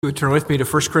You would turn with me to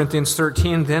 1 Corinthians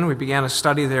 13 then. We began a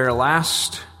study there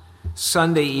last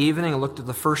Sunday evening and looked at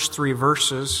the first three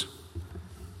verses.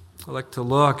 I'd like to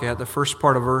look at the first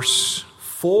part of verse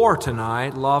 4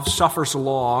 tonight. Love suffers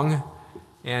long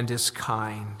and is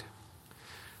kind.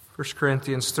 1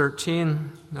 Corinthians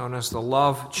 13, known as the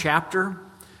love chapter.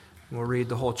 We'll read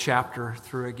the whole chapter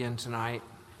through again tonight.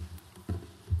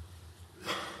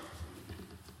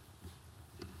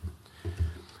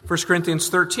 1 Corinthians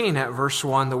 13 at verse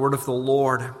 1, the word of the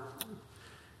Lord.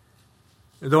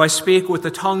 Though I speak with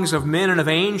the tongues of men and of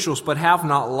angels, but have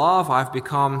not love, I've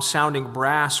become sounding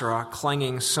brass or a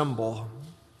clanging cymbal.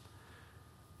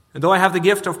 And though I have the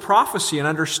gift of prophecy and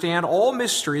understand all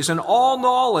mysteries and all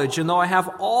knowledge, and though I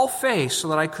have all faith so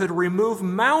that I could remove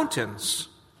mountains,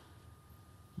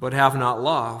 but have not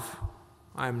love,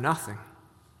 I am nothing.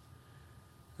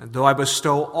 And though I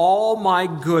bestow all my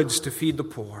goods to feed the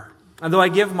poor, and though I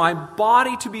give my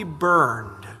body to be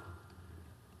burned,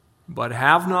 but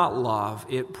have not love,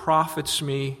 it profits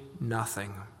me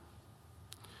nothing.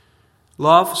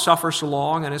 Love suffers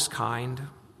long and is kind.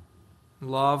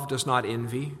 Love does not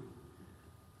envy.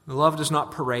 Love does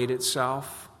not parade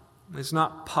itself. Is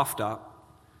not puffed up.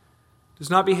 Does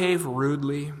not behave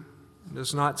rudely.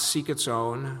 Does not seek its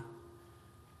own.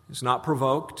 Is not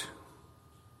provoked.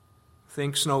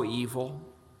 Thinks no evil.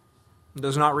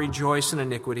 Does not rejoice in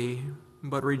iniquity,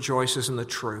 but rejoices in the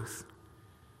truth.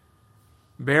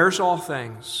 Bears all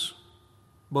things,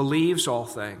 believes all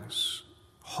things,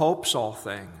 hopes all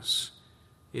things,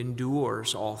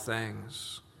 endures all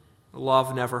things.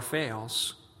 Love never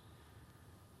fails.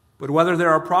 But whether there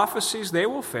are prophecies, they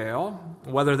will fail.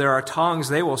 Whether there are tongues,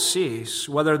 they will cease.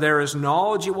 Whether there is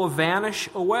knowledge, it will vanish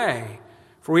away.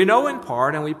 For we know in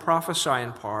part, and we prophesy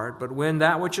in part, but when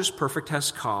that which is perfect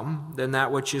has come, then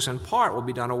that which is in part will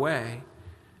be done away.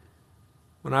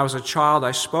 When I was a child,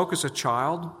 I spoke as a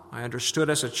child, I understood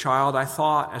as a child, I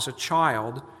thought as a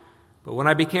child. But when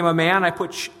I became a man, I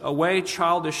put away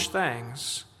childish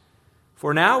things.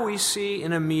 For now we see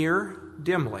in a mirror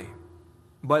dimly,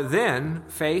 but then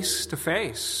face to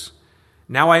face.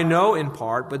 Now I know in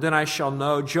part, but then I shall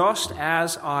know just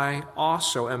as I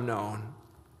also am known.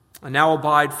 And now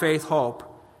abide faith,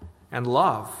 hope, and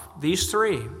love. These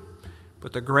three.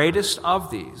 But the greatest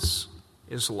of these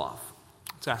is love.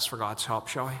 Let's ask for God's help,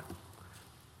 shall we?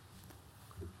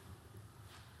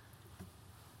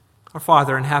 Our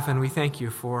Father in heaven, we thank you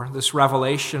for this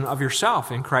revelation of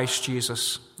yourself in Christ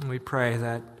Jesus. And we pray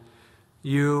that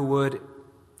you would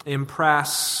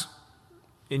impress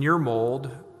in your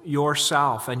mold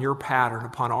yourself and your pattern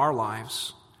upon our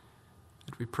lives.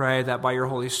 We pray that by your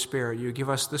Holy Spirit, you give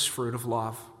us this fruit of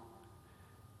love.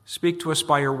 Speak to us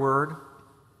by your word.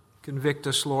 Convict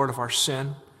us, Lord, of our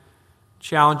sin.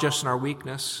 Challenge us in our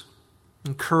weakness.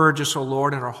 Encourage us, O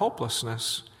Lord, in our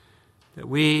hopelessness, that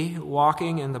we,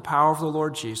 walking in the power of the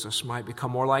Lord Jesus, might become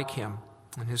more like him.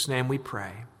 In his name we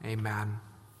pray. Amen.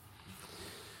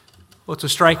 Well, it's a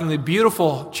strikingly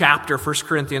beautiful chapter, 1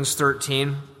 Corinthians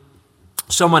 13.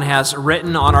 Someone has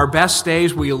written, on our best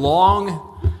days we long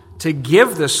to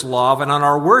give this love, and on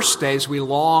our worst days, we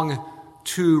long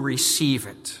to receive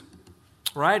it.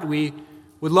 Right? We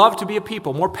would love to be a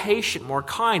people more patient, more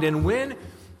kind, and when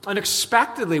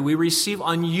unexpectedly we receive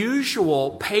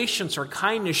unusual patience or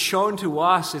kindness shown to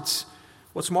us, it's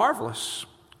what's marvelous.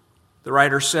 The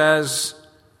writer says,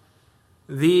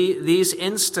 these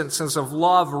instances of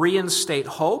love reinstate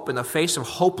hope in the face of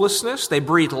hopelessness. They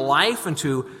breathe life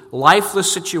into lifeless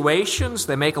situations.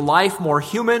 They make life more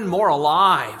human, more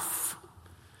alive.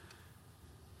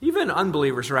 Even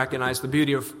unbelievers recognize the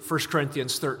beauty of 1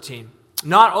 Corinthians 13.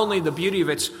 Not only the beauty of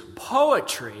its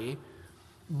poetry,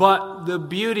 but the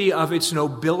beauty of its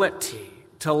nobility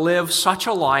to live such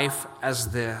a life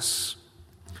as this.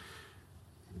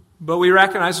 But we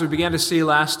recognize, as we began to see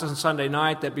last Sunday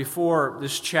night, that before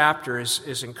this chapter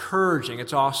is encouraging,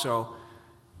 it's also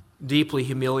deeply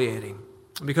humiliating.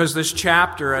 Because this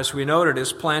chapter, as we noted,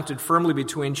 is planted firmly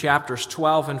between chapters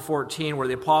 12 and 14, where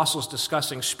the apostle's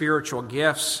discussing spiritual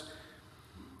gifts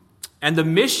and the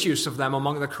misuse of them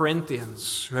among the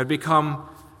Corinthians, who had become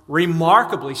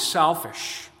remarkably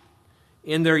selfish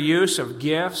in their use of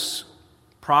gifts,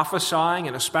 prophesying,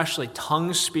 and especially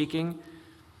tongue-speaking,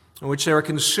 in which they were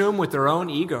consumed with their own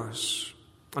egos.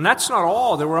 And that's not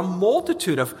all. There were a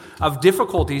multitude of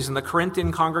difficulties in the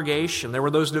Corinthian congregation. There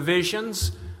were those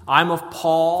divisions. I'm of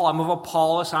Paul, I'm of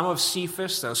Apollos, I'm of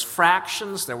Cephas, those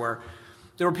fractions. There were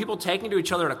people taking to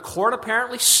each other to court,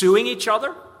 apparently, suing each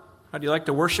other. How do you like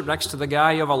to worship next to the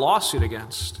guy you have a lawsuit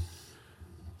against?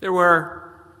 There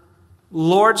were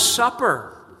Lord's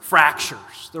Supper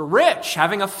fractures. The rich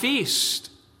having a feast.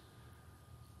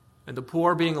 and the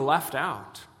poor being left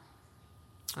out.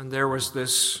 And there was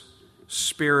this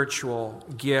spiritual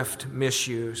gift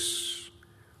misuse.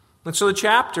 And so the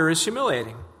chapter is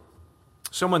humiliating.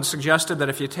 Someone suggested that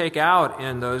if you take out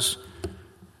in those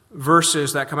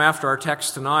verses that come after our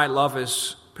text tonight, love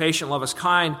is patient, love is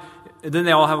kind, then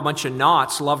they all have a bunch of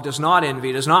knots. Love does not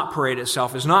envy, does not parade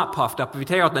itself, is not puffed up. If you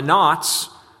take out the knots,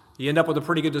 you end up with a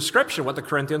pretty good description of what the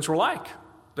Corinthians were like.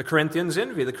 The Corinthians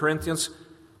envy. The Corinthians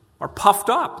are puffed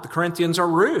up. The Corinthians are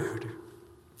rude.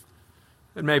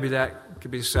 And maybe that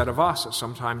could be said of us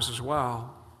sometimes as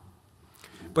well.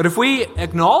 But if we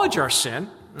acknowledge our sin,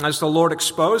 as the Lord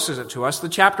exposes it to us, the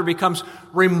chapter becomes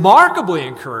remarkably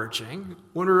encouraging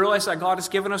when we realize that God has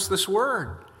given us this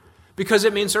word. Because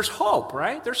it means there's hope,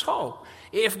 right? There's hope.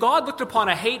 If God looked upon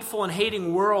a hateful and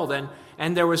hating world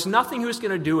and there was nothing he was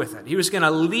going to do with it, he was going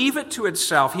to leave it to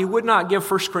itself, he would not give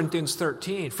 1 Corinthians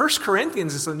 13. 1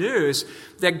 Corinthians is the news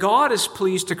that God is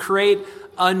pleased to create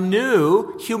a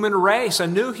new human race, a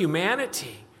new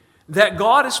humanity. That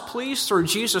God is pleased through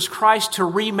Jesus Christ to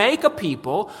remake a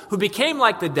people who became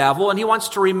like the devil, and he wants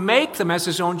to remake them as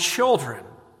his own children.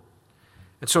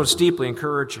 And so it's deeply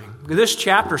encouraging. This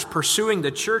chapter is pursuing the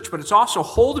church, but it's also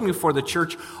holding before the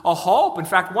church a hope. In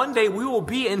fact, one day we will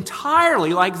be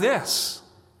entirely like this.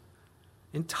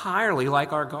 Entirely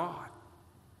like our God.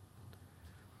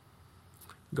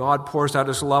 God pours out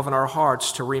his love in our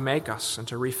hearts to remake us and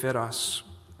to refit us.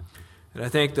 And I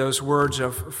think those words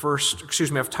of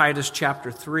Titus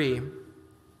chapter 3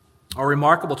 are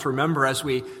remarkable to remember as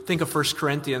we think of 1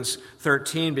 Corinthians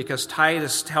 13, because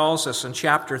Titus tells us in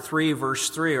chapter 3, verse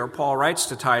 3, or Paul writes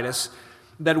to Titus,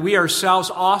 that we ourselves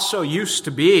also used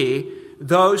to be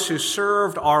those who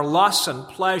served our lusts and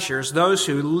pleasures, those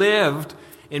who lived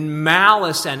in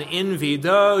malice and envy,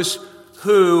 those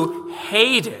who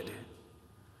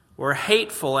were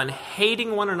hateful and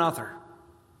hating one another.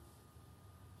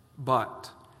 But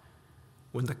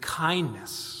when the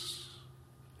kindness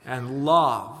and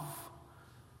love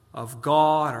of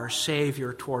God, our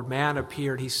Savior, toward man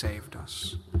appeared, he saved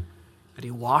us. And he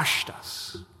washed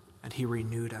us. And he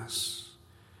renewed us.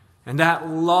 And that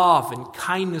love and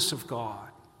kindness of God,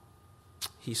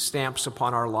 he stamps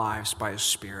upon our lives by his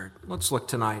Spirit. Let's look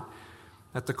tonight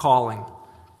at the calling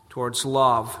towards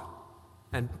love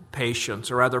and patience,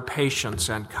 or rather patience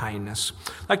and kindness.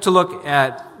 I'd like to look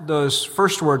at those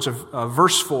first words of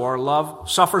verse 4, love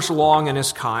suffers long and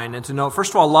is kind, and to note,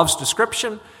 first of all, love's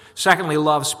description, secondly,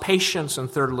 love's patience,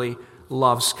 and thirdly,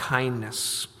 love's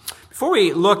kindness. Before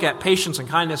we look at patience and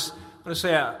kindness, I'm going to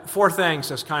say four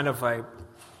things as kind of an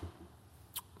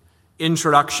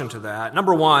introduction to that.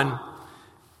 Number one,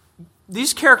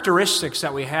 these characteristics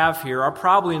that we have here are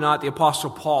probably not the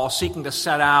Apostle Paul seeking to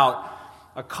set out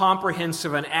a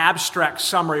comprehensive and abstract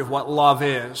summary of what love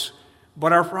is,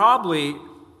 but are probably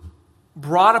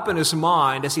brought up in his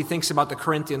mind as he thinks about the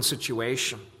Corinthian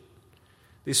situation.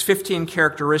 These 15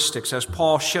 characteristics, as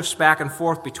Paul shifts back and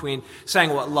forth between saying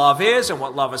what love is and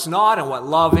what love is not and what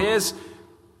love is,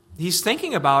 he's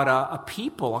thinking about a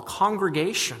people, a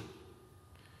congregation.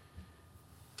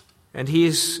 And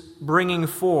he's bringing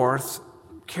forth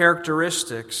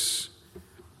characteristics,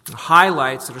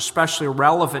 highlights that are especially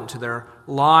relevant to their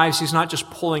lives. He's not just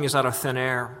pulling us out of thin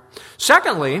air.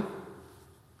 Secondly,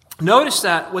 notice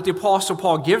that what the Apostle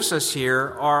Paul gives us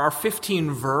here are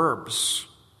 15 verbs.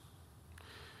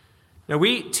 Now,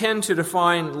 we tend to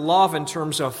define love in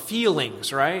terms of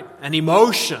feelings, right? And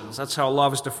emotions. That's how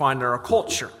love is defined in our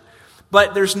culture.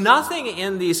 But there's nothing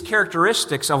in these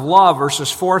characteristics of love,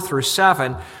 verses 4 through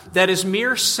 7, that is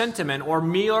mere sentiment or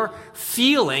mere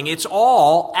feeling. It's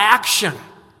all action.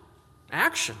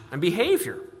 Action and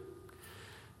behavior.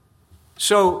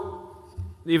 So,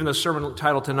 even the sermon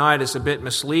title tonight is a bit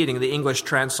misleading. The English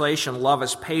translation, love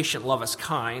is patient, love is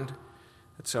kind.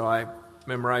 That's how I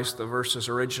memorized the verses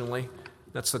originally.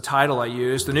 That's the title I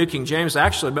used. The New King James is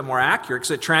actually a bit more accurate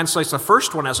because it translates the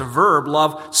first one as a verb,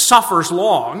 love suffers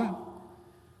long,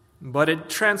 but it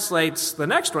translates the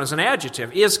next one as an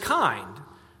adjective, is kind,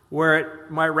 where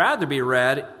it might rather be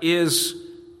read, is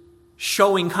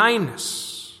showing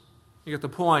kindness. You get the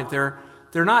point. They're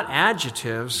not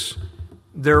adjectives,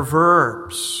 they're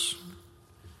verbs.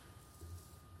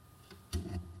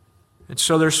 And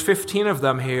so there's 15 of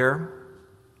them here,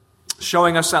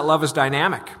 showing us that love is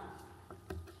dynamic.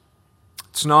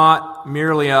 It's not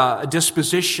merely a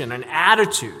disposition, an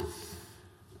attitude,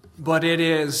 but it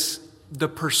is the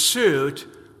pursuit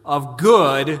of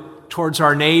good towards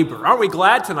our neighbor. Aren't we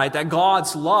glad tonight that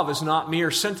God's love is not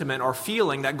mere sentiment or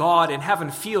feeling, that God in heaven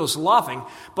feels loving,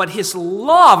 but his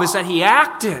love is that he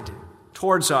acted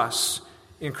towards us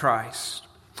in Christ.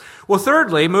 Well,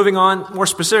 thirdly, moving on more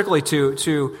specifically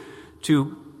to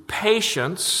to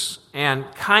patience and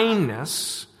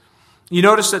kindness, you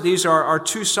notice that these are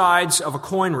two sides of a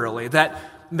coin, really.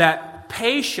 That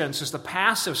patience is the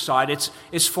passive side.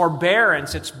 It's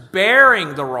forbearance. It's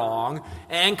bearing the wrong.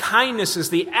 And kindness is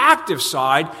the active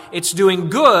side. It's doing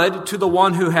good to the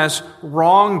one who has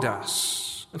wronged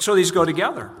us. And so these go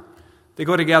together. They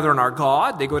go together in our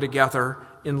God. They go together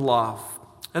in love.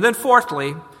 And then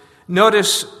fourthly,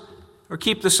 notice, or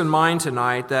keep this in mind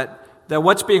tonight, that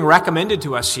what's being recommended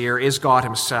to us here is God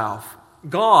himself.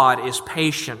 God is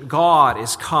patient. God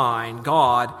is kind.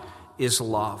 God is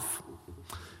love.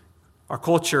 Our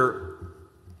culture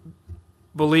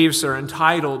believes they're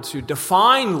entitled to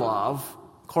define love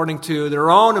according to their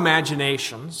own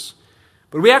imaginations,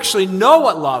 but we actually know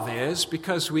what love is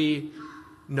because we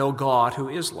know God who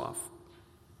is love.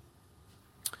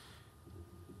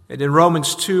 And in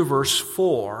Romans 2, verse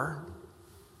 4,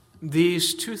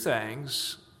 these two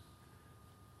things,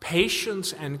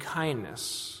 patience and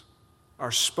kindness,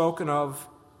 are spoken of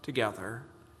together.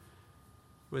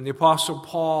 When the Apostle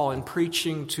Paul, in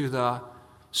preaching to the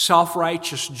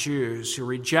self-righteous Jews who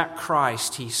reject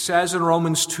Christ, he says in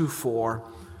Romans 2:4,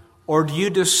 "Or do you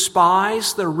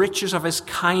despise the riches of his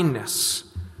kindness,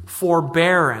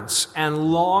 forbearance,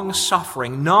 and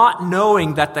long-suffering, not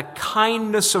knowing that the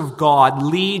kindness of God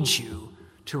leads you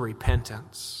to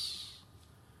repentance?"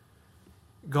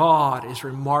 God is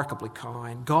remarkably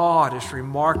kind. God is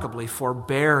remarkably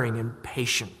forbearing and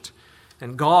patient.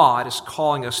 And God is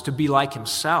calling us to be like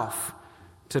himself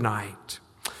tonight.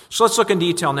 So let's look in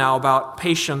detail now about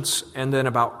patience and then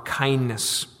about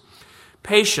kindness.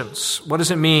 Patience, what does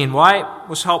it mean? Well, I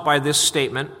was helped by this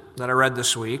statement that I read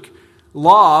this week.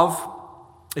 Love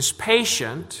is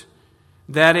patient.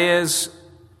 That is,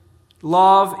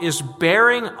 love is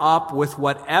bearing up with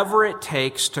whatever it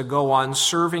takes to go on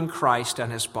serving Christ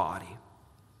and his body.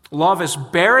 Love is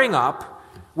bearing up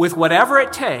with whatever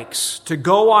it takes to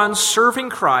go on serving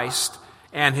Christ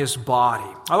and his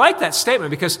body. I like that statement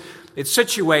because it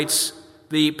situates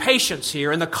the patience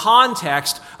here in the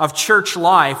context of church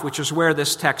life, which is where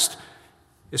this text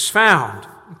is found.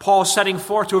 Paul is setting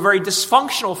forth to a very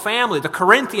dysfunctional family, the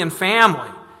Corinthian family,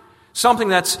 something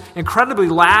that's incredibly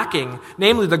lacking,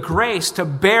 namely the grace to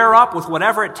bear up with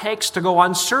whatever it takes to go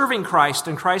on serving Christ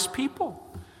and Christ's people.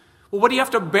 Well, what do you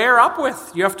have to bear up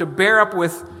with? You have to bear up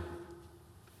with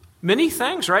many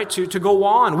things, right? To go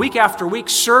on week after week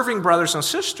serving brothers and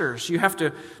sisters. You have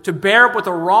to bear up with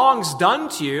the wrongs done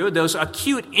to you, those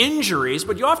acute injuries,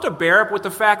 but you have to bear up with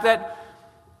the fact that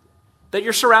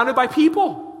you're surrounded by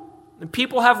people. And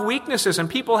people have weaknesses and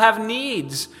people have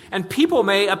needs. And people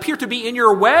may appear to be in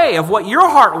your way of what your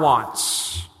heart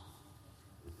wants.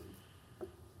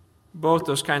 Both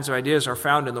those kinds of ideas are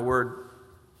found in the word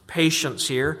patience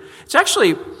here. It's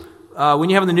actually,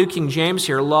 when you have in the New King James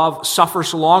here, love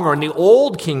suffers long, or in the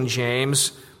Old King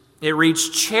James, it reads,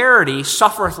 charity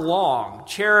suffereth long.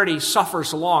 Charity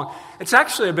suffers long. It's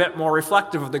actually a bit more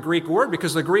reflective of the Greek word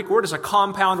because the Greek word is a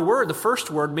compound word. The first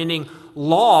word meaning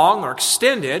long or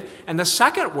extended, and the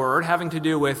second word having to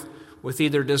do with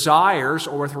either desires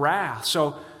or with wrath.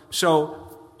 So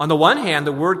on the one hand,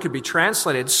 the word could be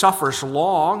translated suffers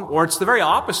long, or it's the very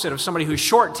opposite of somebody who's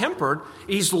short-tempered.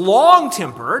 He's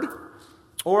long-tempered,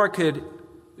 or it could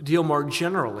deal more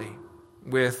generally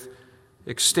with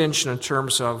extension in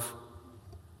terms of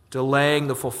delaying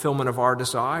the fulfillment of our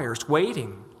desires,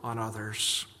 waiting on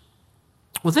others.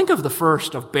 Well, think of the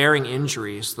first, of bearing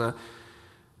injuries, the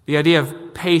idea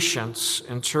of patience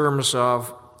in terms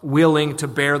of willing to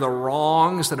bear the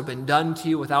wrongs that have been done to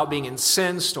you without being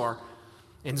incensed or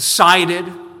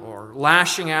incited or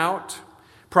lashing out.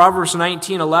 Proverbs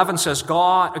 19:11 says,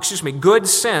 good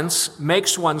sense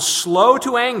makes one slow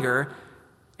to anger,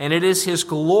 and it is his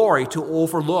glory to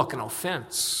overlook an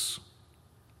offense.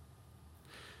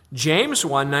 James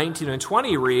 1:19 and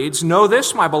 20 reads, "Know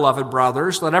this, my beloved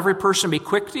brothers, let every person be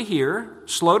quick to hear,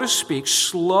 slow to speak,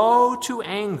 slow to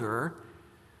anger,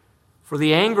 for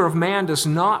the anger of man does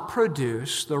not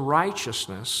produce the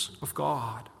righteousness of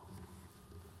God."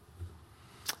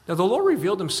 Now, the Lord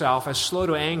revealed himself as slow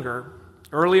to anger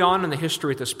early on in the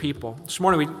history of this people. This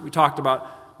morning we talked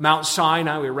about Mount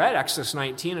Sinai. We read Exodus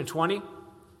 19 and 20.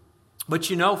 But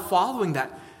following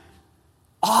that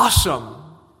awesome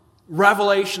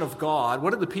revelation of God,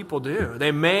 what did the people do?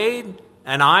 They made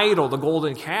an idol, the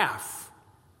golden calf.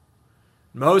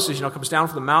 Moses, comes down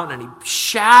from the mountain and he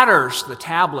shatters the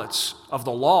tablets of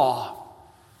the law.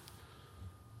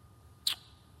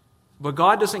 But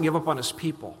God doesn't give up on his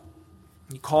people.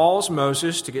 He calls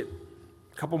Moses to get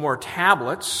a couple more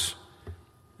tablets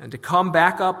and to come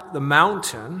back up the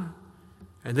mountain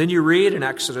And then you read in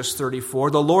Exodus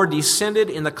 34, the Lord descended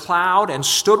in the cloud and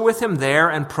stood with him there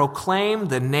and proclaimed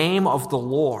the name of the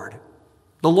Lord.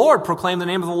 The Lord proclaimed the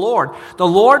name of the Lord. The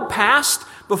Lord passed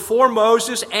before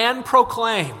Moses and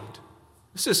proclaimed.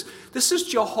 This is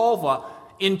Jehovah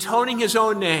intoning his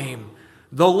own name.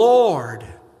 The Lord,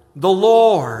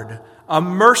 a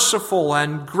merciful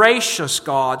and gracious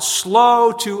God,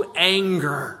 slow to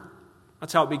anger.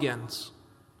 That's how it begins.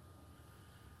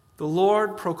 The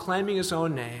Lord proclaiming his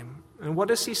own name. And what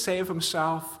does he say of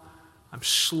himself? I'm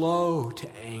slow to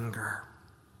anger.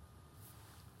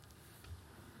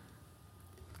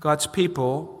 God's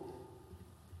people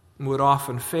would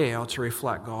often fail to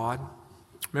reflect God.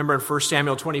 Remember in 1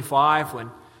 Samuel 25 when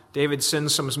David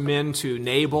sends some men to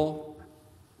Nabal,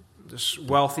 this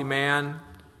wealthy man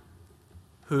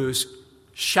whose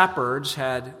shepherds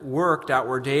had worked out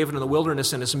where David in the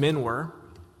wilderness and his men were.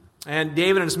 And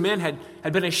David and his men had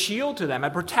been a shield to them,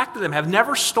 had protected them, have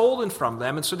never stolen from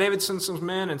them. And so David sends some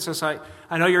men and says, I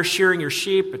know you're shearing your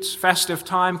sheep. It's festive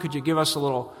time. Could you give us a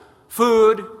little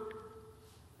food?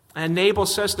 And Nabal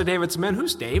says to David's men,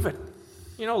 who's David?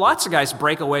 You know, lots of guys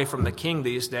break away from the king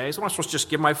these days. I'm not supposed to just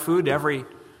give my food to every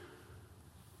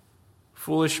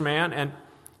foolish man. And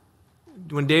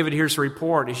when David hears the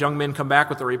report, his young men come back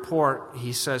with the report,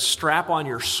 he says, strap on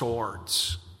your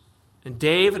swords. And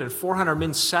David and 400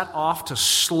 men set off to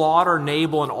slaughter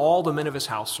Nabal and all the men of his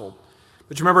household.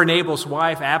 But you remember Nabal's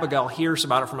wife, Abigail, hears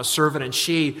about it from a servant, and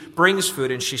she brings food,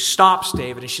 and she stops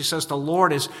David, and she says, the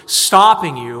Lord is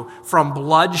stopping you from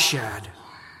bloodshed.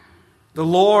 The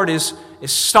Lord is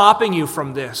stopping you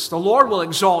from this. The Lord will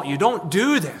exalt you. Don't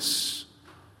do this.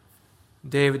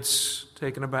 David's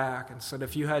taken aback and said,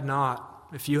 if you had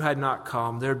not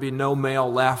come, there'd be no male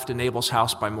left in Nabal's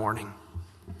house by morning.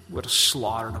 Would have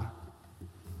slaughtered him.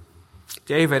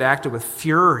 David acted with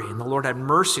fury, and the Lord had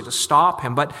mercy to stop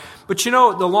him. But you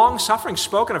know, the long suffering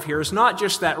spoken of here is not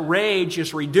just that rage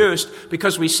is reduced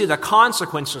because we see the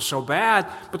consequences so bad,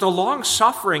 but the long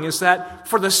suffering is that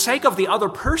for the sake of the other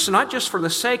person, not just for the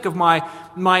sake of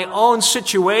my own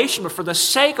situation, but for the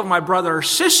sake of my brother or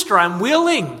sister, I'm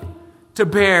willing to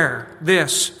bear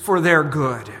this for their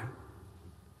good,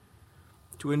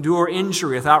 to endure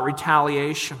injury without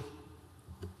retaliation.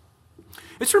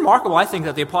 It's remarkable, I think,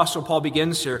 that the Apostle Paul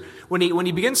begins here. When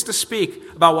he begins to speak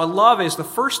about what love is, the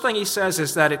first thing he says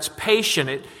is that it's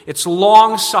patient, it's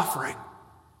long-suffering.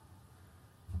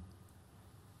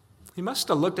 He must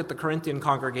have looked at the Corinthian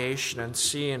congregation and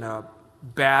seen a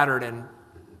battered and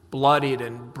bloodied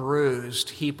and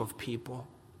bruised heap of people.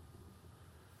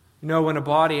 You know, when a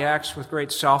body acts with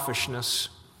great selfishness,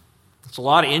 it's a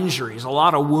lot of injuries, a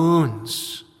lot of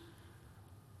wounds.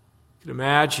 You can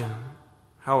imagine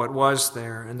how it was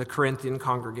there in the Corinthian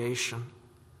congregation.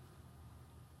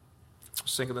 I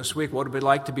was thinking this week, what would it be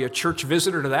like to be a church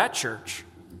visitor to that church?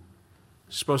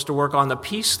 Supposed to work on the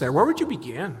peace there. Where would you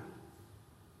begin?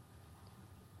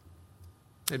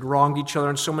 They'd wronged each other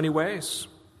in so many ways.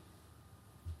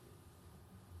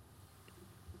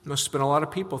 Must have been a lot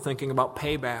of people thinking about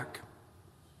payback.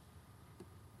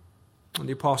 And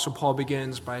the Apostle Paul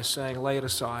begins by saying, lay it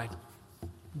aside.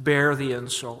 Bear the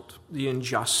insult, the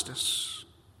injustice.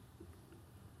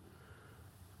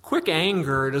 Quick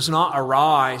anger does not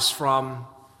arise from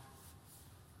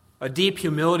a deep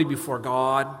humility before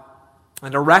God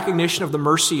and a recognition of the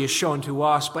mercy He has shown to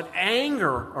us, but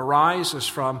anger arises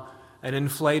from an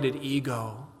inflated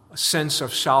ego, a sense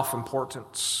of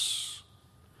self-importance.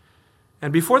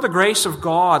 And before the grace of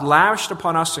God lavished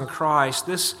upon us in Christ,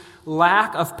 this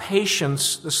lack of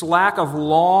patience, this lack of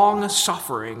long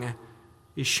suffering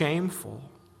is shameful.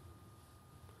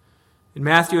 In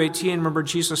Matthew 18, remember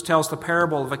Jesus tells the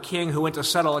parable of a king who went to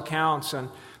settle accounts, and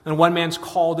one man's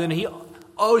called in. He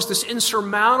owes this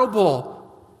insurmountable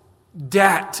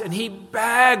debt, and he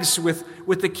begs with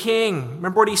the king.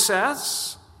 Remember what he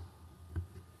says?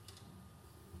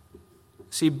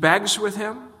 He begs with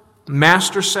him. The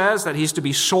master says that he's to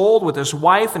be sold with his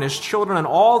wife and his children and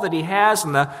all that he has,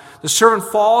 and the servant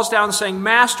falls down saying,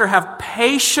 Master, have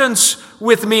patience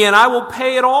with me, and I will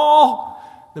pay it all.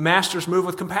 The master's moved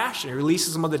with compassion. He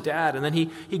releases him of the debt. And then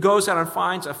he goes out and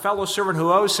finds a fellow servant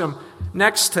who owes him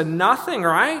next to nothing,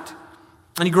 right?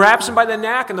 And he grabs him by the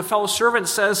neck, and the fellow servant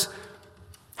says,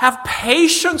 have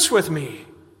patience with me,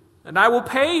 and I will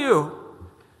pay you.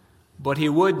 But he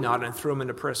would not, and threw him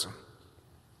into prison.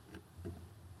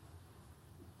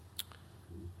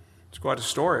 It's quite a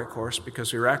story, of course,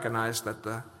 because we recognize that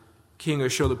the king who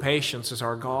showed the patience is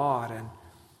our God, and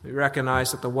we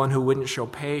recognize that the one who wouldn't show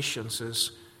patience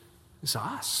is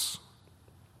us.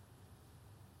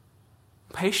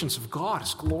 Patience of God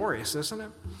is glorious, isn't it?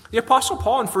 The Apostle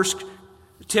Paul in 1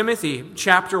 Timothy,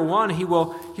 chapter 1, he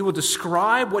will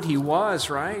describe what he was,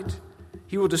 right?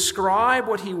 He will describe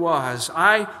what he was.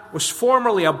 I was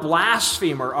formerly a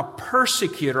blasphemer, a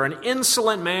persecutor, an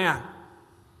insolent man.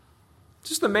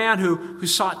 This is the man who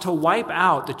sought to wipe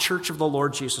out the church of the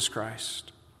Lord Jesus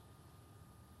Christ.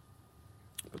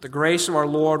 But the grace of our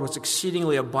Lord was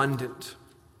exceedingly abundant,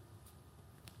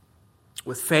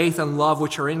 with faith and love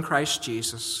which are in Christ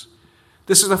Jesus.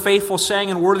 This is a faithful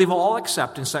saying and worthy of all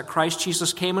acceptance, that Christ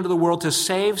Jesus came into the world to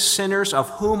save sinners, of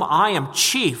whom I am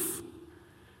chief.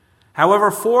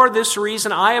 However, for this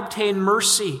reason I obtain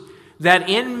mercy, that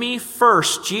in me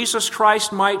first Jesus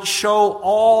Christ might show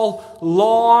all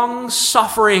long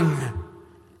suffering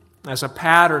as a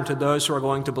pattern to those who are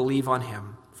going to believe on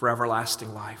him for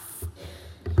everlasting life.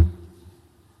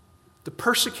 The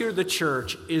persecutor of the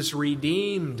church is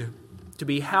redeemed to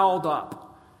be held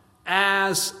up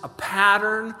as a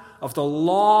pattern of the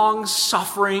long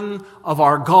suffering of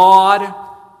our God,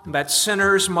 that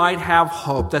sinners might have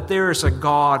hope, that there is a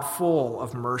God full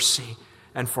of mercy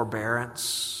and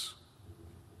forbearance.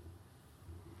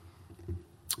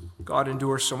 God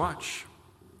endures so much.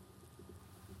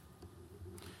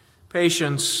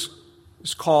 Patience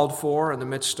is called for in the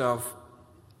midst of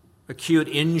acute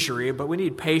injury, but we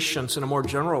need patience in a more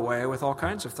general way with all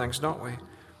kinds of things, don't we?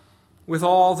 With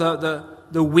all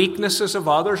the weaknesses of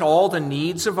others, all the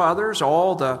needs of others,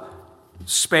 all the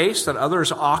space that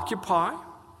others occupy.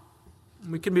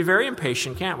 We can be very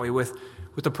impatient, can't we, with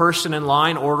the person in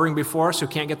line ordering before us who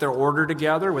can't get their order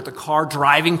together, with the car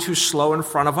driving too slow in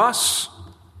front of us.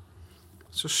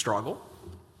 It's a struggle.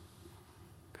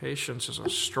 Patience is a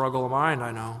struggle of mind,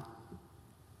 I know.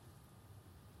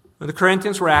 And the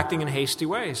Corinthians were acting in hasty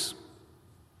ways,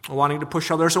 wanting to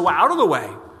push others out of the way.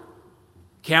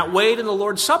 Can't wait in the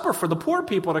Lord's Supper for the poor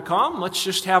people to come. Let's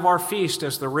just have our feast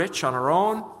as the rich on our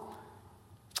own.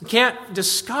 Can't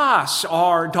discuss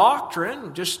our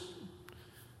doctrine, just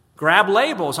grab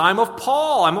labels. I'm of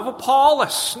Paul, I'm of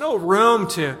Apollos. No room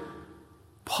to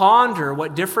ponder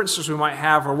what differences we might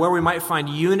have or where we might find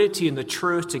unity in the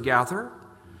truth together.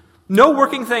 No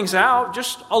working things out,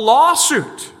 just a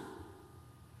lawsuit.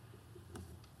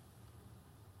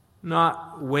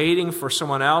 Not waiting for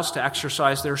someone else to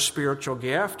exercise their spiritual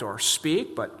gift or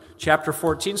speak, but chapter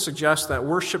 14 suggests that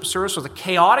worship service was a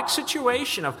chaotic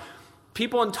situation of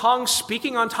people in tongues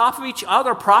speaking on top of each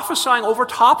other, prophesying over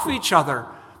top of each other.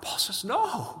 Paul says,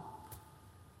 no.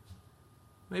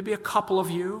 Maybe a couple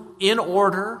of you, in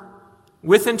order,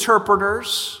 with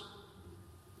interpreters.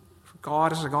 For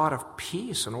God is a God of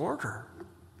peace and order.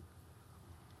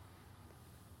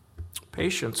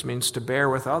 Patience means to bear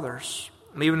with others,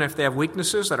 even if they have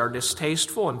weaknesses that are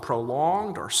distasteful and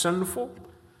prolonged or sinful,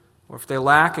 or if they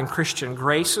lack in Christian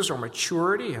graces or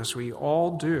maturity, as we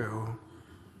all do.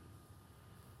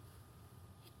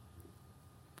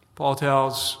 Paul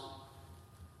tells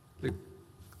the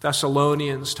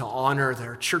Thessalonians to honor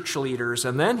their church leaders,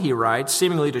 and then he writes,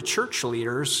 seemingly to church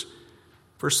leaders,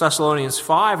 1 Thessalonians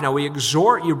 5, now we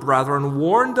exhort you, brethren,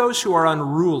 warn those who are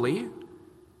unruly,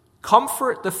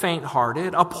 comfort the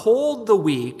faint-hearted, uphold the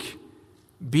weak,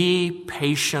 be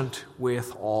patient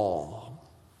with all.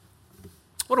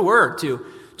 What a word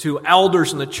to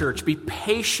elders in the church. Be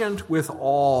patient with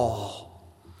all.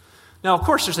 Now, of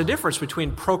course, there's a difference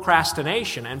between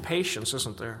procrastination and patience,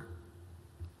 isn't there?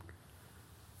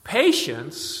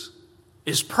 Patience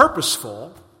is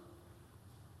purposeful.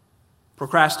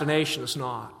 Procrastination is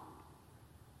not.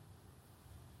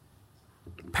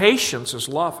 Patience is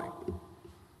loving.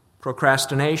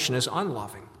 Procrastination is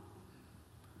unloving.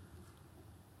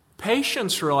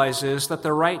 Patience realizes that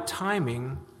the right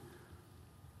timing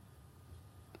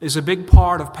is a big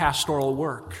part of pastoral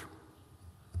work.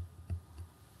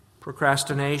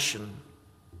 Procrastination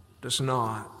does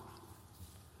not.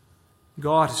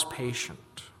 God is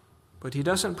patient, but he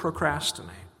doesn't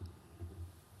procrastinate.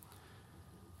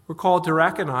 We're called to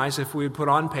recognize, if we would put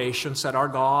on patience, that our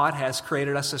God has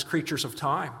created us as creatures of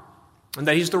time, and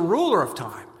that he's the ruler of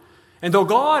time. And though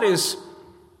God is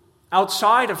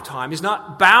outside of time, he's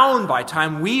not bound by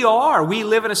time, we are. We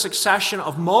live in a succession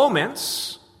of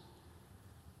moments.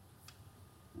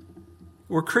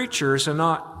 We're creatures and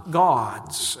not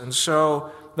gods. And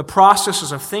so the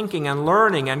processes of thinking and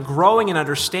learning and growing in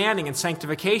understanding and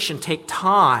sanctification take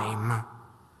time.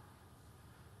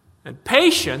 And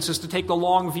patience is to take the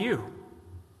long view.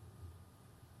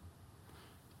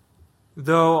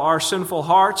 Though our sinful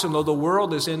hearts and though the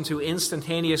world is into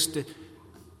instantaneous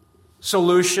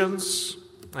solutions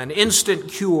and instant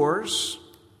cures,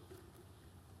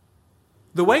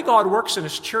 the way God works in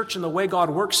his church and the way God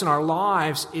works in our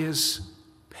lives is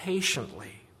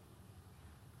patiently.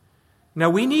 Now,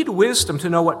 we need wisdom to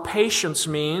know what patience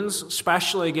means,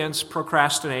 especially against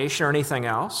procrastination or anything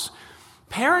else.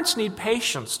 Parents need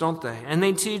patience, don't they? And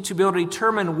they need to be able to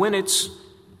determine when it's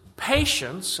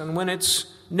patience and when it's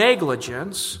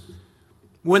negligence,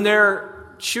 when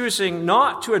they're choosing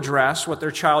not to address what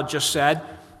their child just said,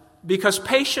 because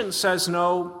patience says,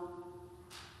 no,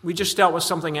 we just dealt with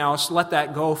something else, let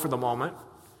that go for the moment.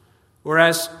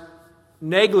 Whereas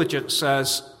negligence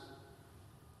says,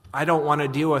 I don't want to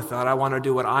deal with that, I want to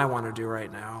do what I want to do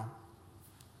right now.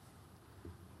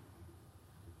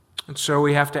 And so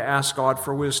we have to ask God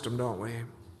for wisdom, don't we?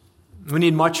 We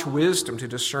need much wisdom to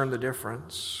discern the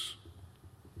difference.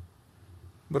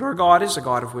 But our God is a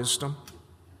God of wisdom,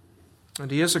 and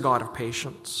He is a God of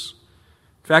patience.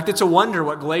 In fact, it's a wonder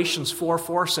what Galatians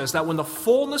 4:4 says, that when the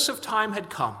fullness of time had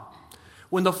come,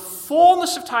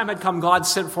 God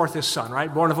sent forth His Son,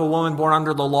 right? Born of a woman, born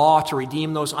under the law, to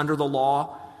redeem those under the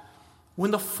law.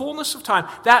 When the fullness of time,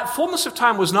 that fullness of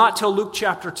time was not till Luke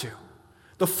chapter 2.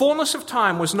 The fullness of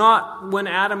time was not when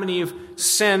Adam and Eve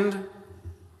sinned.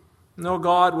 No,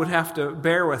 God would have to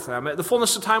bear with them. The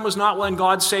fullness of time was not when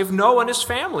God saved Noah and his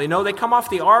family. No, they come off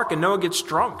the ark and Noah gets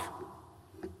drunk.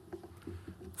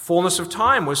 Fullness of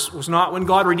time was not when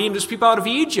God redeemed His people out of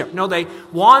Egypt. No, they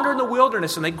wander in the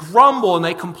wilderness and they grumble and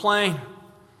they complain.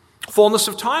 Fullness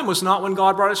of time was not when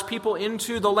God brought His people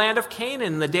into the land of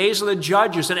Canaan in the days of the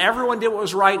judges, and everyone did what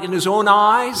was right in his own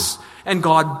eyes, and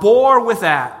God bore with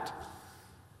that.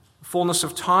 Fullness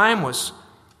of time was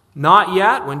not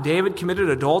yet when David committed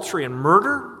adultery and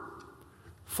murder.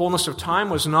 Fullness of time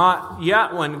was not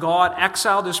yet when God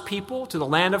exiled His people to the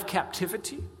land of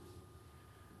captivity.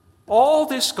 All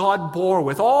this God bore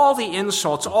with, all the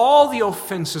insults, all the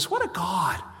offenses. What a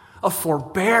God of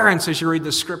forbearance as you read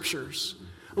the Scriptures.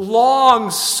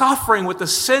 Long suffering with the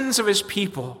sins of His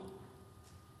people.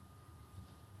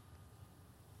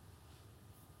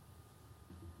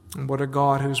 And what a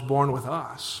God who's born with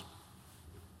us.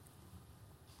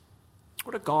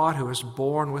 What a God who is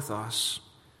born with us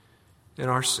in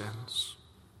our sins.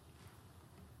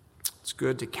 It's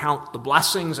good to count the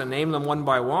blessings and name them one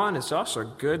by one. It's also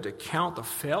good to count the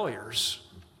failures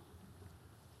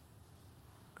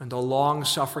and the long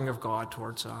suffering of God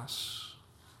towards us,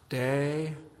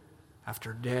 day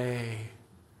after day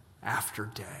after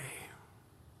day.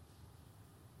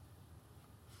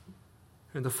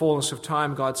 In the fullness of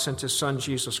time, God sent His Son,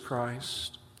 Jesus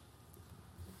Christ.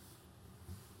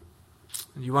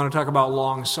 And you want to talk about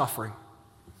long suffering,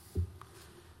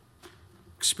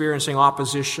 experiencing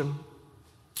opposition,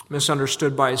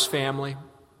 misunderstood by His family,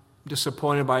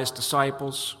 disappointed by His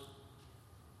disciples,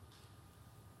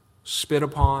 spit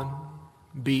upon,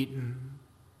 beaten,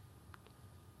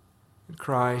 and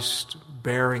Christ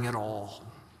bearing it all.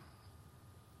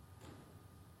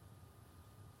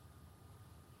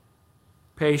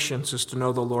 Patience is to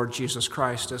know the Lord Jesus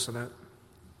Christ, isn't it?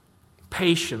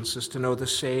 Patience is to know the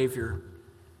Savior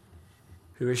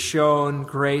who has shown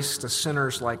grace to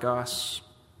sinners like us.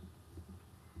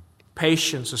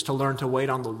 Patience is to learn to wait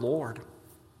on the Lord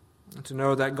and to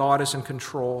know that God is in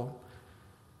control.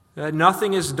 That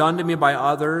nothing is done to me by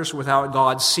others without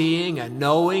God seeing and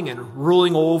knowing and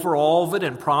ruling over all of it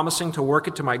and promising to work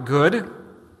it to my good.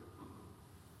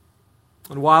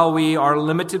 And while we are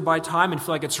limited by time and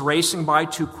feel like it's racing by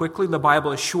too quickly, the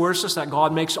Bible assures us that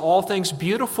God makes all things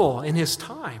beautiful in His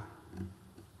time.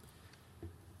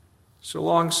 So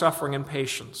long-suffering and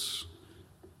patience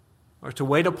are to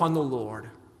wait upon the Lord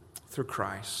through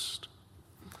Christ.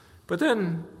 But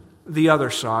then the other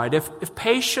side, if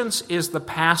patience is the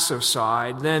passive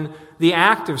side, then the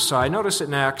active side, notice it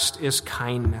next, is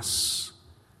kindness.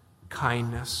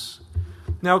 Kindness.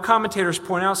 Now, commentators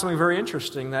point out something very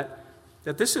interesting, that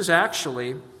this is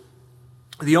actually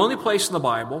the only place in the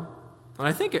Bible, and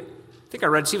I think I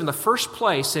read it's even the first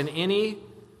place in any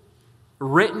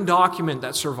written document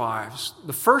that survives,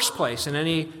 the first place in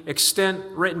any extant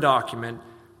written document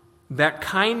that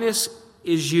kindness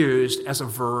is used as a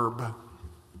verb.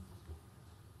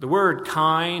 The word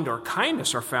kind or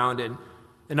kindness are found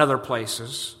in other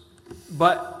places,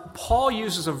 but Paul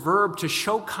uses a verb to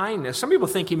show kindness. Some people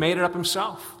think he made it up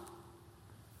himself.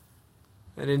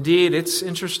 And indeed, it's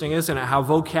interesting, isn't it, how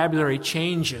vocabulary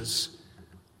changes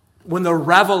when the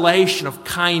revelation of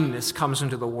kindness comes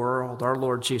into the world, our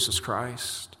Lord Jesus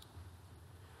Christ.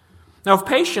 Now, if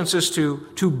patience is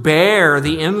to bear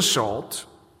the insult,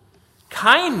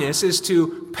 kindness is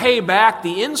to pay back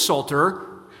the insulter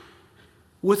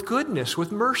with goodness,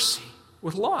 with mercy,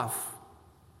 with love.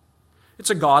 It's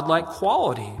a godlike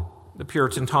quality, the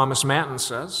Puritan Thomas Manton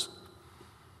says.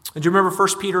 And do you remember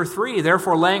 1 Peter 3?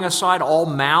 Therefore, laying aside all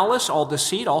malice, all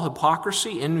deceit, all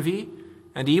hypocrisy, envy,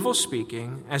 and evil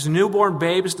speaking, as newborn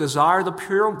babes desire the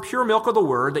pure milk of the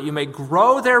word, that you may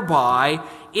grow thereby,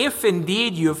 if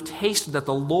indeed you have tasted that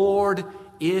the Lord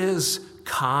is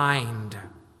kind.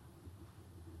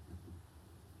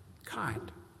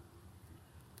 Kind.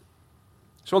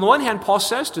 So on the one hand, Paul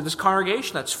says to this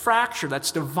congregation that's fractured,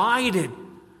 that's divided,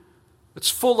 that's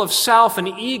full of self and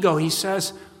ego, he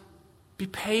says, be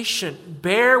patient,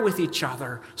 bear with each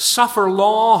other, suffer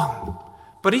long.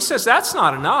 But he says that's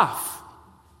not enough.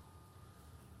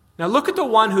 Now look at the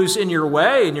one who's in your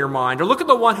way in your mind, or look at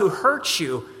the one who hurts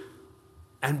you,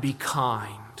 and be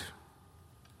kind.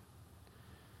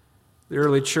 The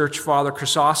early church father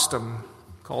Chrysostom,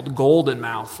 called Golden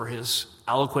Mouth for his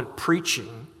eloquent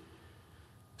preaching,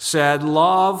 said,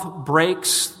 love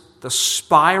breaks the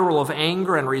spiral of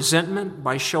anger and resentment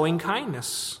by showing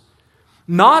kindness.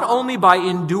 Not only by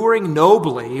enduring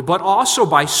nobly, but also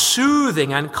by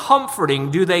soothing and comforting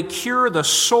do they cure the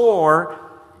sore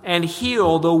and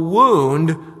heal the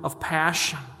wound of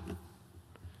passion.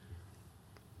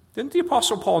 Didn't the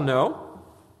Apostle Paul know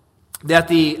that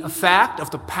the fact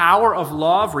of the power of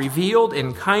love revealed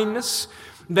in kindness,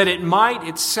 that it might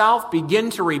itself begin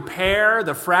to repair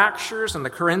the fractures in the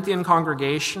Corinthian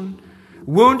congregation,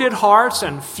 wounded hearts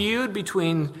and feuds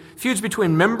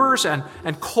between members and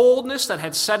coldness that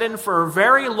had set in for a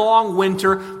very long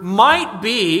winter might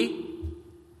be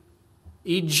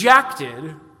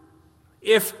ejected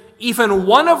if even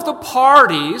one of the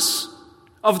parties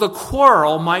of the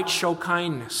quarrel might show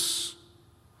kindness.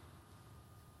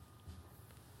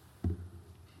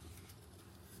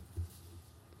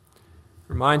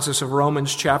 Reminds us of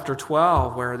Romans chapter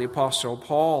 12, where the Apostle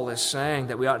Paul is saying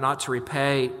that we ought not to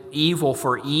repay evil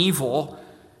for evil.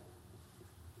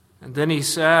 And then he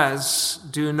says,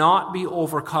 do not be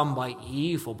overcome by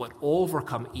evil, but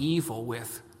overcome evil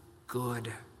with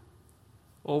good.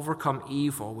 Overcome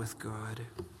evil with good.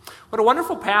 What a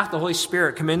wonderful path the Holy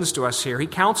Spirit commends to us here. He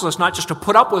counsels us not just to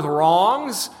put up with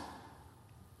wrongs,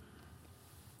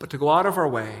 but to go out of our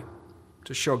way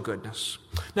to show goodness.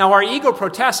 Now our ego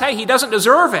protests, hey, he doesn't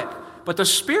deserve it. But the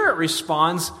Spirit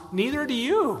responds, neither do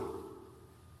you.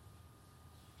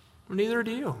 Neither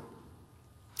do you.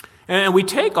 And we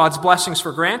take God's blessings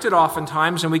for granted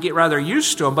oftentimes, and we get rather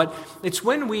used to them. But it's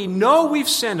when we know we've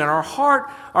sinned and our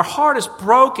heart is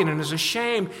broken and is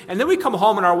ashamed, and then we come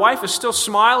home and our wife is still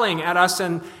smiling at us,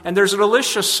 and there's a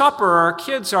delicious supper, our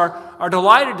kids are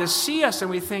delighted to see us, and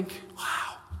we think,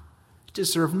 wow, I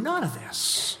deserve none of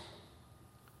this.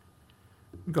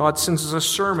 God sends us a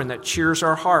sermon that cheers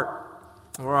our heart,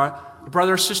 or a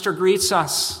brother or sister greets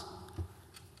us.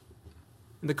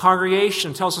 And the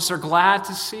congregation tells us they're glad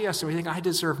to see us, and we think, I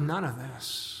deserve none of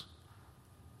this.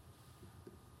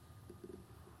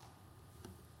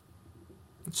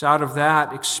 It's out of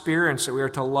that experience that we are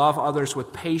to love others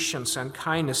with patience and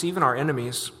kindness, even our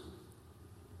enemies.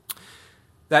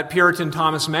 That Puritan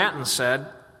Thomas Manton said,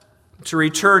 to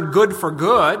return good for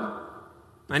good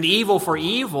and evil for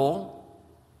evil,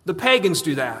 the pagans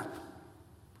do that.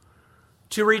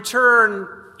 To return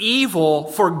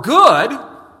evil for good,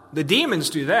 the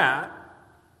demons do that.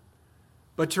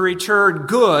 But to return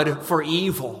good for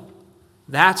evil,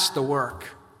 that's the work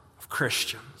of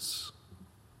Christians.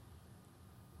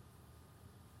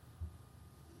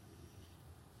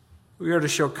 We are to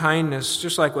show kindness,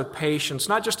 just like with patience,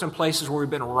 not just in places where we've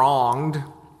been wronged,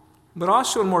 but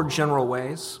also in more general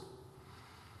ways.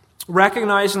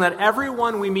 Recognizing that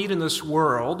everyone we meet in this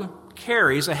world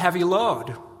carries a heavy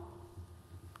load.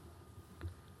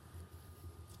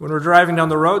 When we're driving down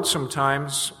the road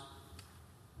sometimes,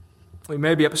 we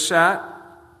may be upset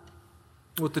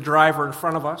with the driver in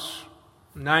front of us,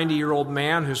 a 90-year-old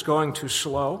man who's going too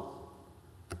slow.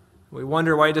 We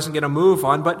wonder why he doesn't get a move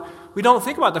on, but we don't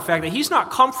think about the fact that he's not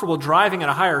comfortable driving at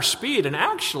a higher speed, and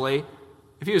actually,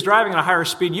 if he was driving at a higher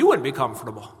speed, you wouldn't be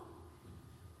comfortable.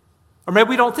 Or maybe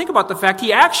we don't think about the fact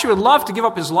he actually would love to give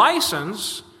up his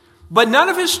license, but none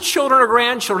of his children or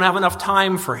grandchildren have enough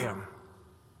time for him.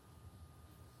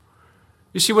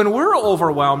 You see, when we're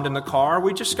overwhelmed in the car,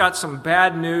 we just got some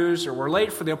bad news or we're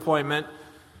late for the appointment,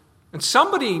 and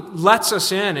somebody lets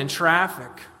us in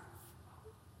traffic,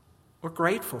 we're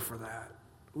grateful for that.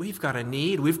 We've got a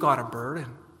need, we've got a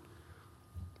burden.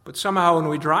 But somehow when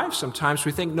we drive sometimes,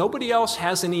 we think nobody else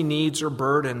has any needs or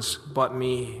burdens but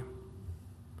me.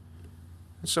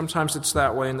 And sometimes it's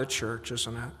that way in the church,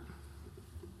 isn't it?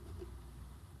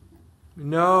 We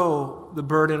know the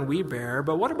burden we bear,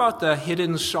 but what about the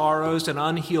hidden sorrows and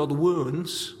unhealed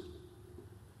wounds,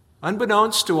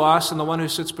 unbeknownst to us and the one who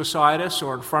sits beside us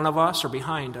or in front of us or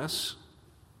behind us,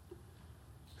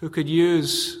 who could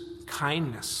use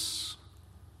kindness?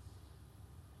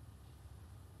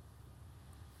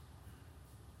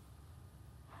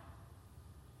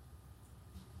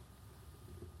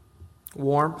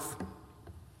 warmth,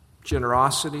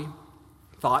 generosity,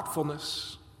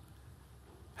 thoughtfulness,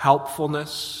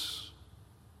 helpfulness,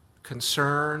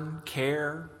 concern,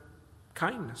 care,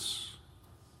 kindness.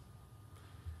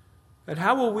 And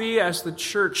how will we as the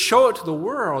church show it to the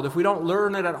world if we don't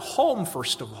learn it at home,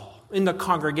 first of all, in the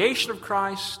congregation of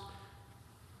Christ,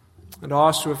 and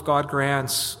also, if God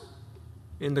grants,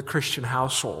 in the Christian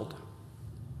household?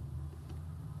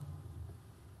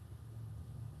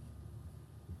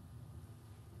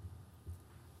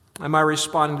 Am I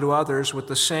responding to others with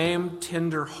the same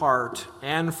tender heart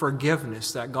and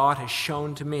forgiveness that God has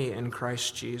shown to me in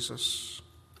Christ Jesus?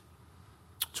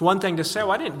 It's one thing to say,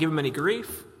 well, I didn't give him any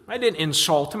grief. I didn't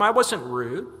insult him. I wasn't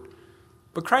rude.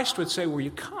 But Christ would say, were you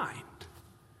kind?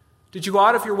 Did you go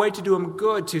out of your way to do him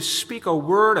good, to speak a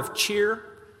word of cheer,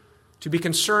 to be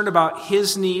concerned about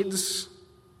his needs,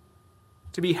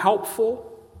 to be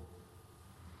helpful?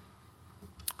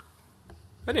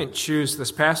 I didn't choose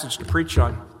this passage to preach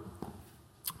on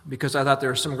because I thought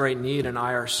there was some great need in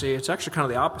IRC. It's actually kind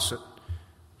of the opposite.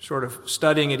 Sort of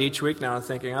studying it each week now and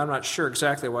thinking, I'm not sure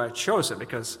exactly why I chose it,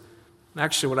 because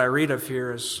actually what I read of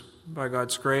here is, by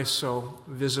God's grace, so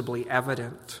visibly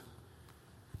evident.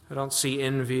 I don't see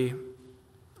envy,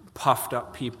 puffed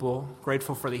up people,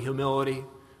 grateful for the humility,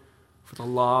 for the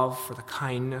love, for the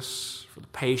kindness, for the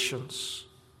patience,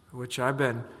 of which I've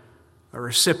been a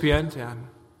recipient, and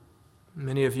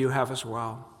many of you have as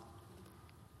well.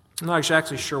 I'm not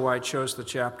exactly sure why I chose the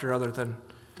chapter, other than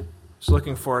I was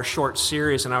looking for a short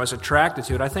series and I was attracted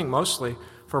to it. I think mostly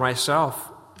for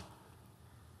myself.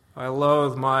 I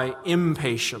loathe my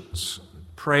impatience,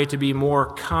 pray to be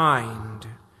more kind.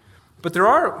 But there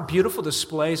are beautiful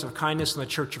displays of kindness in the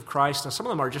Church of Christ, and some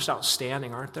of them are just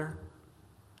outstanding, aren't there?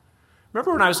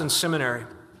 Remember when I was in seminary,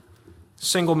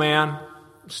 single man,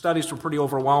 studies were pretty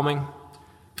overwhelming.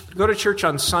 I'd go to church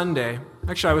on Sunday.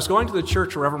 Actually, I was going to the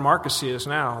church where Reverend Marcus is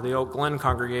now, the Oak Glen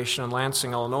congregation in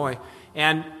Lansing, Illinois.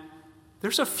 And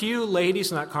there's a few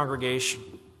ladies in that congregation,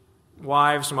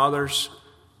 wives, mothers,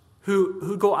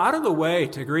 who go out of the way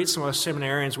to greet some of us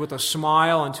seminarians with a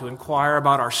smile and to inquire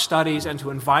about our studies and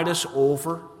to invite us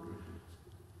over.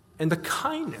 And the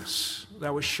kindness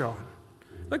that was shown.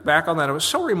 Look back on that, it was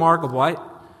so remarkable. I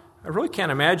really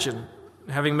can't imagine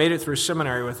having made it through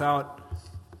seminary without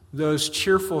those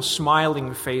cheerful,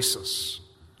 smiling faces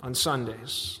on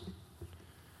Sundays.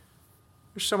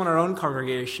 There's some in our own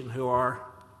congregation who are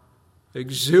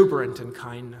exuberant in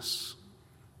kindness.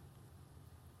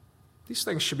 These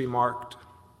things should be marked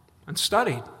and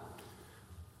studied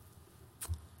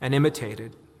and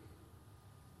imitated.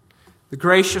 The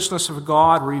graciousness of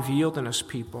God revealed in His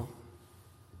people.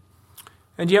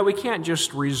 And yet we can't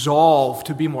just resolve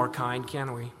to be more kind,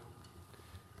 can we?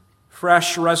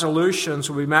 Fresh resolutions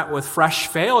will be met with fresh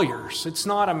failures. It's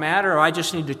not a matter of I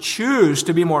just need to choose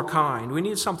to be more kind. We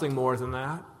need something more than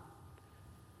that.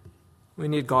 We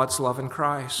need God's love in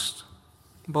Christ.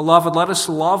 Beloved, let us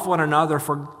love one another,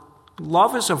 for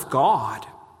love is of God.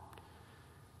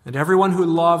 And everyone who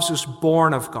loves is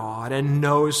born of God and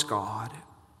knows God.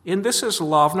 In this is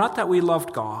love, not that we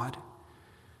loved God,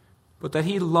 but that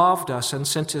He loved us and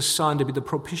sent His Son to be the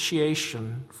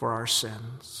propitiation for our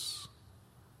sins.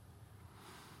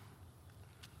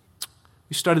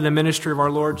 We study the ministry of our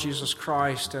Lord Jesus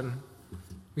Christ, and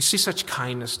we see such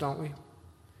kindness, don't we?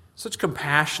 Such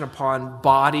compassion upon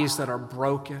bodies that are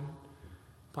broken,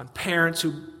 upon parents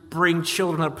who bring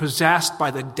children that are possessed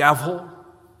by the devil,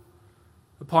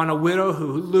 upon a widow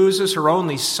who loses her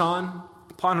only son,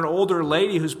 upon an older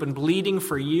lady who's been bleeding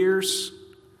for years,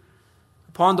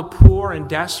 upon the poor and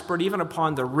desperate, even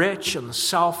upon the rich and the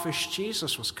selfish.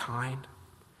 Jesus was kind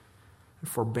and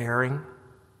forbearing.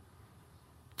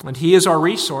 And He is our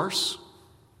resource.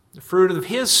 The fruit of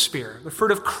His Spirit, the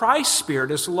fruit of Christ's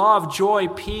Spirit is love, joy,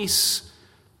 peace,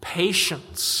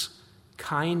 patience,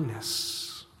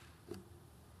 kindness.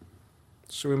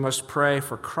 So we must pray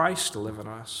for Christ to live in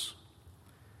us.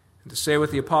 And to say with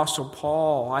the Apostle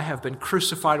Paul, I have been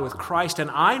crucified with Christ,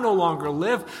 and I no longer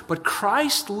live, but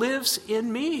Christ lives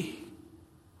in me.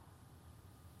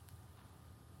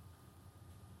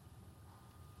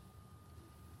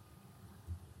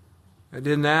 And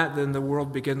in that, then the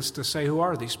world begins to say, who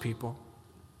are these people?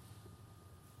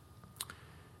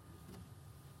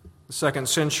 The second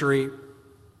century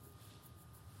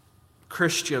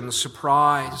Christians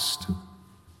surprised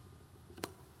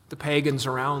the pagans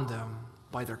around them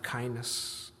by their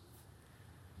kindness.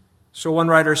 So one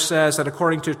writer says that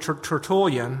according to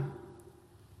Tertullian,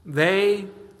 they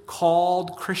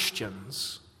called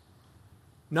Christians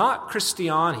not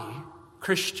Christiani,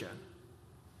 Christian,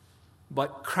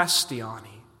 but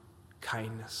Christiani,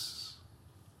 kindness.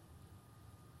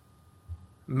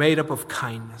 made up of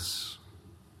kindness.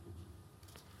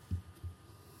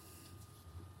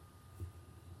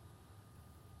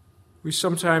 We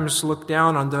sometimes look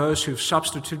down on those who've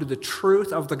substituted the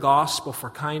truth of the gospel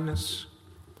for kindness,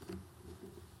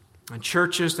 and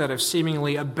churches that have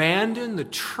seemingly abandoned the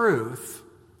truth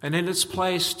and in its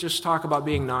place just talk about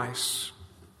being nice.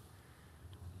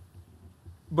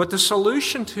 But the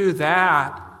solution to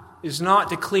that is not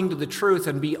to cling to the truth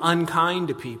and be unkind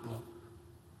to people,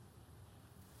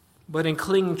 but in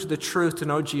clinging to the truth to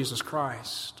know Jesus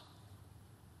Christ,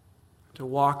 to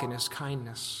walk in his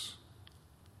kindness.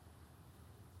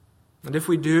 And if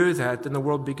we do that, then the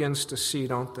world begins to see,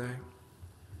 don't they?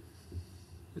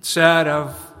 It's said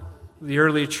of the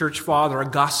early church father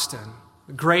Augustine,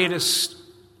 the greatest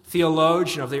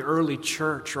theologian of the early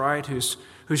church, right, whose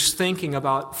thinking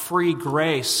about free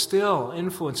grace still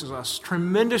influences us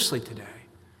tremendously today.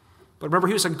 But remember,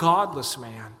 he was a godless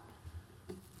man.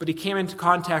 But he came into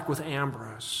contact with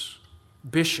Ambrose,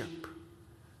 bishop.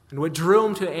 And what drew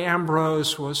him to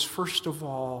Ambrose was, first of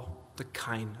all, the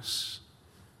kindness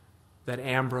that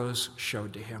Ambrose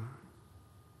showed to him.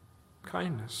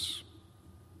 Kindness.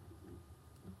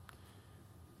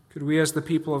 Could we as the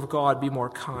people of God be more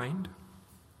kind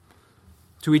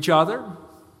to each other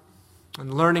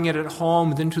and learning it at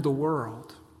home than to the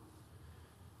world?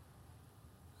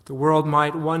 The world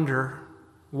might wonder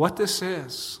what this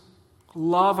is.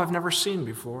 Love I've never seen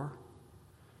before.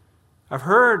 I've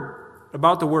heard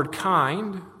about the word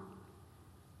kind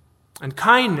and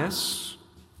kindness,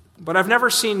 but I've never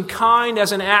seen kind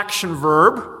as an action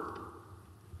verb,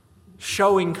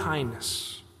 showing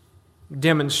kindness,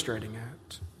 demonstrating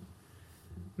it.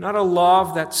 Not a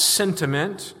love that's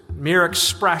sentiment, mere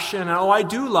expression, and I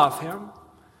do love him,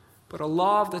 but a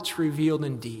love that's revealed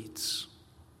in deeds.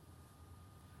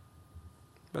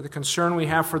 By the concern we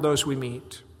have for those we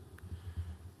meet,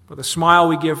 by the smile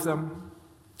we give them,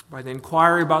 by the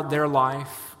inquiry about their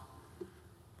life,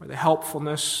 by the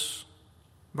helpfulness,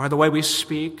 by the way we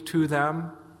speak to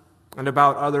them and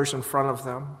about others in front of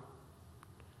them.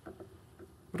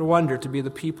 What a wonder to be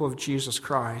the people of Jesus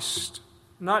Christ.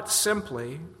 Not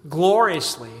simply,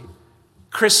 gloriously,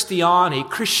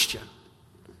 Christian,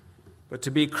 but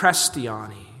to be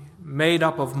Christiani, made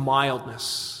up of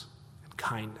mildness and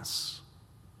kindness.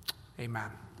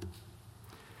 Amen.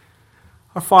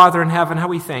 Our Father in heaven, how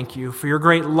we thank you for your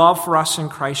great love for us in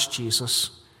Christ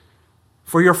Jesus,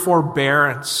 for your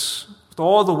forbearance with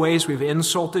all the ways we've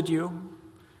insulted you,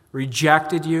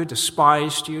 rejected you,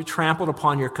 despised you, trampled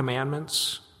upon your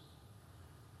commandments,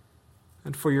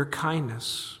 and for your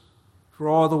kindness, for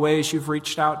all the ways you've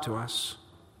reached out to us,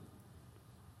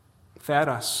 fed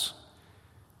us,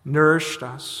 nourished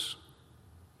us,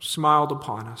 smiled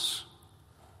upon us.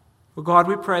 Well, God,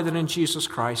 we pray that in Jesus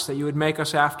Christ that you would make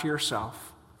us after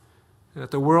yourself, and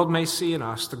that the world may see in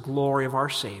us the glory of our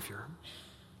Savior.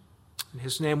 In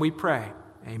his name we pray,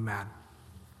 amen.